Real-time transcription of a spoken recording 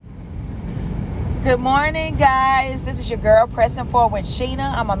Good morning, guys. This is your girl pressing forward with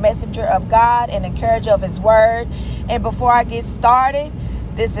Sheena. I'm a messenger of God and encourager of His Word. And before I get started,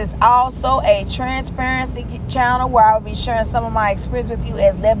 this is also a transparency channel where I will be sharing some of my experience with you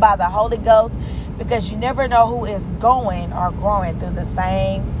as led by the Holy Ghost, because you never know who is going or growing through the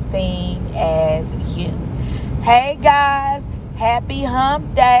same thing as you. Hey, guys. Happy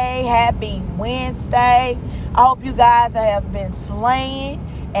Hump Day. Happy Wednesday. I hope you guys have been slaying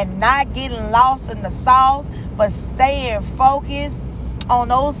and not getting lost in the sauce, but staying focused on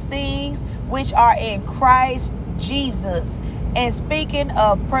those things which are in Christ Jesus. And speaking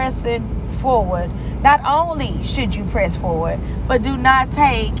of pressing forward, not only should you press forward, but do not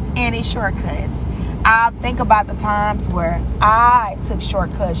take any shortcuts. I think about the times where I took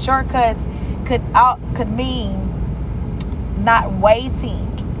shortcuts. Shortcuts could mean not waiting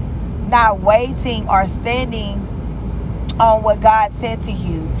or standing on what God said to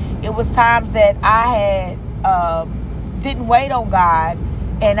you. It was times that I had didn't wait on God,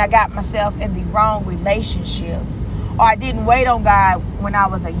 and I got myself in the wrong relationships, or I didn't wait on God when I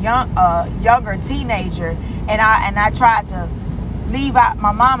was a younger teenager, and I tried to leave out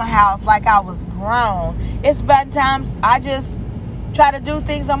my mama house like I was grown. It's been times I just try to do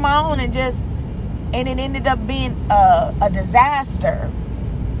things on my own, and it ended up being a disaster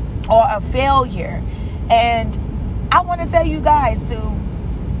or a failure. And I want to tell you guys to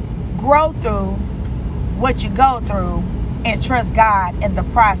grow through what you go through and trust God in the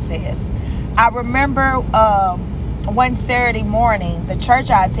process. I remember one Saturday morning, the church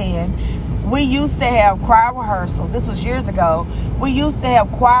I attend, we used to have choir rehearsals. This was years ago. We used to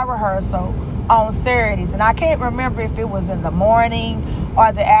have choir rehearsal on Saturdays, and I can't remember if it was in the morning or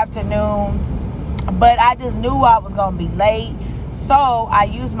the afternoon, but I just knew I was going to be late. So I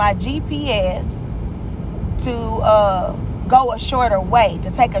used my GPS to go a shorter way, to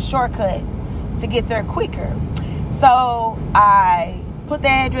take a shortcut to get there quicker. So I put the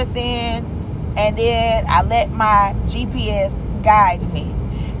address in, and then I let my GPS guide me.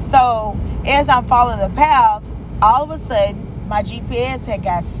 So as I'm following the path, all of a sudden my GPS had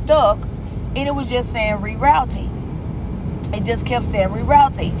got stuck, and it was just saying rerouting. It just kept saying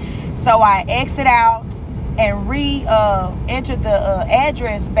rerouting. So I exit out and entered the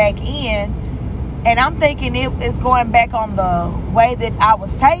address back in. And I'm thinking it's going back on the way that I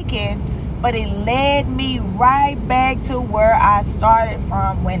was taking, but it led me right back to where I started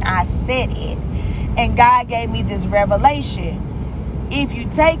from when I said it. And God gave me this revelation. If you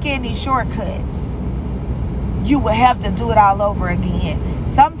take any shortcuts, you will have to do it all over again.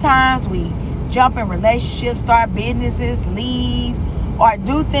 Sometimes we jump in relationships, start businesses, leave, or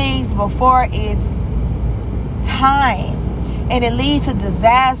do things before it's time. And it leads to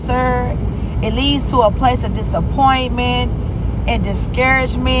disaster. It leads to a place of disappointment and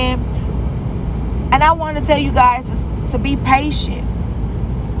discouragement. And I want to tell you guys to be patient,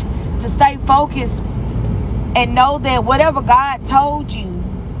 to stay focused, and know that whatever God told you,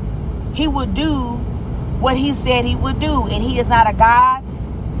 He would do what He said He would do. And He is not a God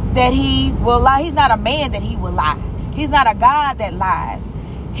that He will lie. He's not a man that He will lie. He's not a God that lies.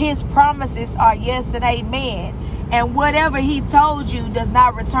 His promises are yes and amen. And whatever He told you does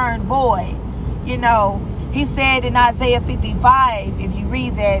not return void. You know, He said in Isaiah 55, if you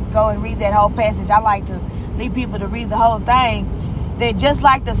read that, go and read that whole passage. I like to lead people to read the whole thing. That just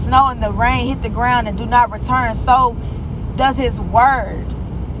like the snow and the rain hit the ground and do not return, so does His word.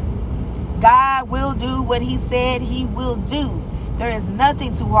 God will do what He said He will do. There is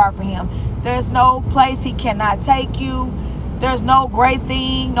nothing too hard for Him. There's no place He cannot take you. There's no great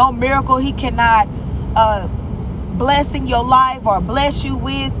thing, no miracle He cannot bless in your life or bless you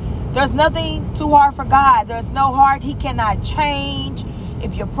with. There's nothing too hard for God. There's no heart He cannot change.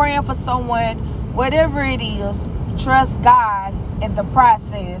 If you're praying for someone, whatever it is, trust God in the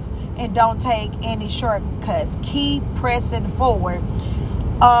process and don't take any shortcuts. Keep pressing forward.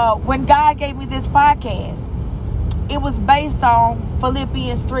 When God gave me this podcast, it was based on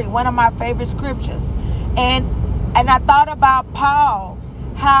Philippians 3, one of my favorite scriptures. And I thought about Paul,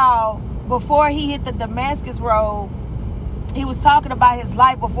 how before he hit the Damascus Road, he was talking about his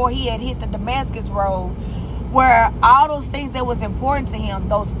life before he had hit the Damascus Road, where all those things that was important to him,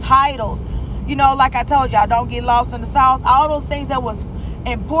 those titles, you know, like I told y'all, don't get lost in the sauce. All those things that was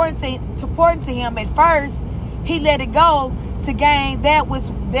important to him at first, he let it go to gain that which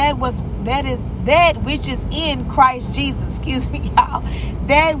is in Christ Jesus. Excuse me, y'all.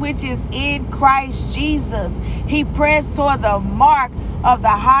 That which is in Christ Jesus. He pressed toward the mark of the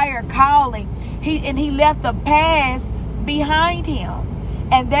higher calling. He left the past behind him.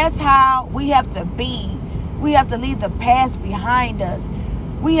 And that's how we have to be. We have to leave the past behind us.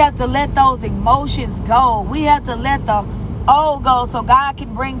 We have to let those emotions go. We have to let the old go so God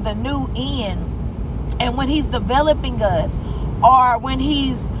can bring the new in. And when he's developing us, or when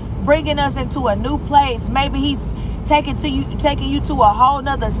he's bringing us into a new place, maybe he's taking you to a whole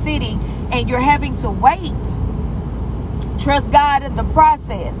nother city and you're having to wait. Trust God in the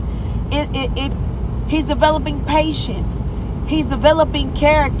process. He's developing patience. He's developing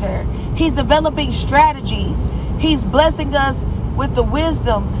character. He's developing strategies. He's blessing us with the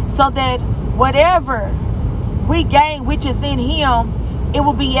wisdom so that whatever we gain, which is in him, it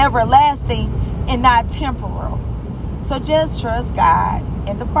will be everlasting and not temporal. So just trust God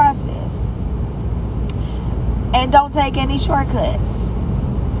in the process. And don't take any shortcuts.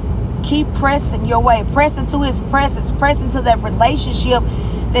 Keep pressing your way. Press into his presence. Press into that relationship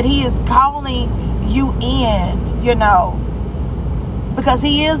that he is calling you in, because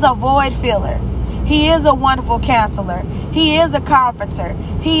he is a void filler. He is a wonderful counselor. He is a comforter.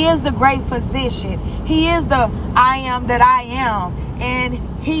 He is the great physician. He is the I am that I am. And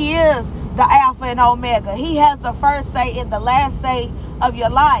he is the Alpha and Omega. He has the first say and the last say of your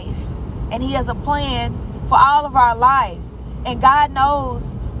life. And he has a plan for all of our lives. And God knows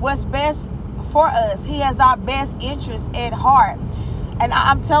what's best for us. He has our best interests at heart. And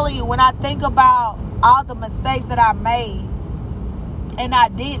I'm telling you, when I think about all the mistakes that I made and I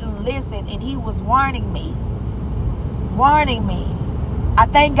didn't listen, and he was warning me. I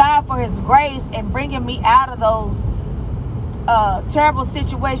thank God for his grace and bringing me out of those terrible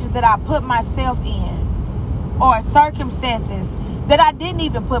situations that I put myself in, or circumstances that I didn't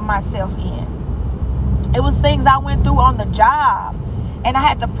even put myself in. It was things I went through on the job, and I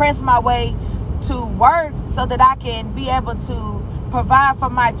had to press my way to work so that I can be able to provide for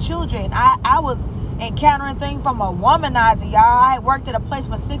my children. I was encountering things from a womanizer, y'all. I had worked at a place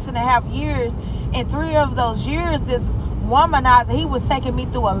for 6.5 years. In 3 of those years, this womanizer, he was taking me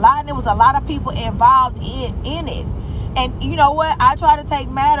through a lot, and there was a lot of people involved in it. And you know what? I try to take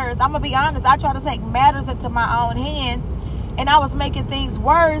matters. I'm going to be honest. I try to take matters into my own hand, and I was making things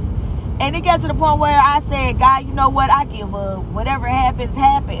worse. And it got to the point where I said, God, you know what? I give up. Whatever happens,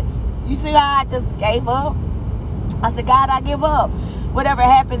 happens. You see how I just gave up? I said, God, I give up. Whatever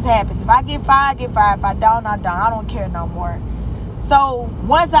happens, happens. If I get fired, I get fired. If I don't, I don't. I don't care no more. So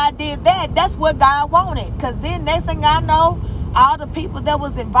once I did that, that's what God wanted. Because then next thing I know, all the people that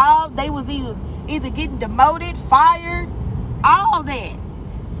was involved, they was either getting demoted, fired, all that.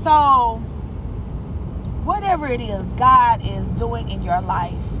 So whatever it is God is doing in your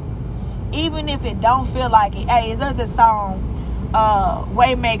life, even if it don't feel like it. Hey, there's a song,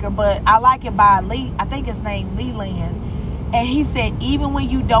 Waymaker, but I like it by Lee. I think it's named Leland. And he said, even when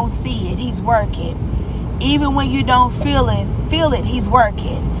you don't see it, he's working. Even when you don't feel it, he's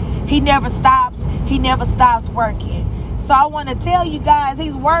working. He never stops. He never stops working. So I want to tell you guys,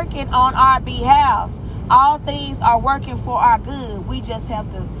 he's working on our behalf. All things are working for our good. We just have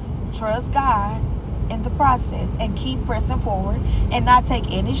to trust God in the process and keep pressing forward and not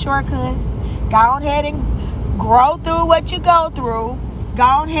take any shortcuts. Go ahead and grow through what you go through.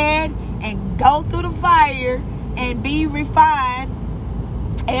 Go ahead and go through the fire and be refined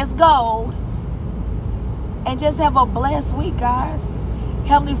as gold. And just have a blessed week, guys.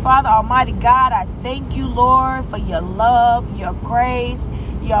 Heavenly Father, Almighty God, I thank you, Lord, for your love, your grace,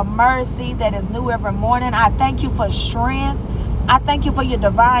 your mercy that is new every morning. I thank you for strength. I thank you for your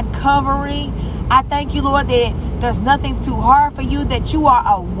divine covering. I thank you, Lord, that there's nothing too hard for you, that you are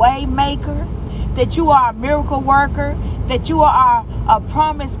a way maker, that you are a miracle worker, that you are a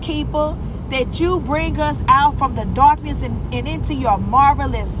promise keeper, that you bring us out from the darkness and into your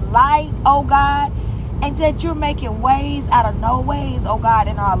marvelous light, oh God, and that you're making ways out of no ways, oh God,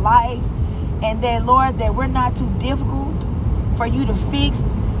 in our lives, and that, Lord, that we're not too difficult for you to fix,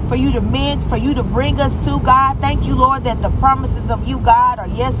 for you to mend, for you to bring us to, God. Thank you, Lord, that the promises of you, God, are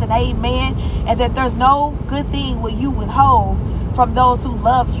yes and amen, and that there's no good thing will you withhold from those who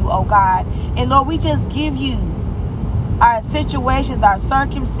love you, oh God. And Lord, we just give you our situations, our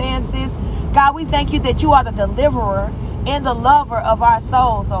circumstances. God, we thank you that you are the deliverer and the lover of our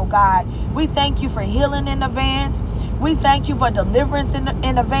souls, oh God. We thank you for healing in advance. We thank you for deliverance in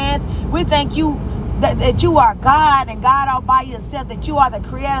advance. We thank you that you are God and God all by yourself, that you are the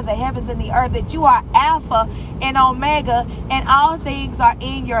creator of the heavens and the earth, that you are Alpha and Omega, and all things are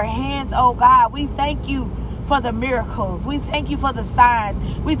in your hands, oh God. We thank you for the miracles. We thank you for the signs.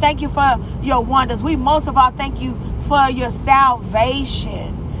 We thank you for your wonders. We most of all thank you for your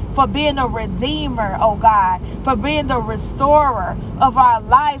salvation, for being a redeemer, oh God, for being the restorer of our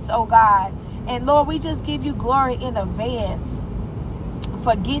lives, oh God. And Lord, we just give you glory in advance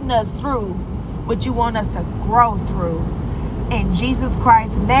for getting us through what you want us to grow through. In Jesus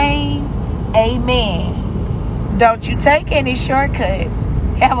Christ's name, amen. Don't you take any shortcuts.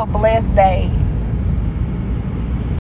 Have a blessed day.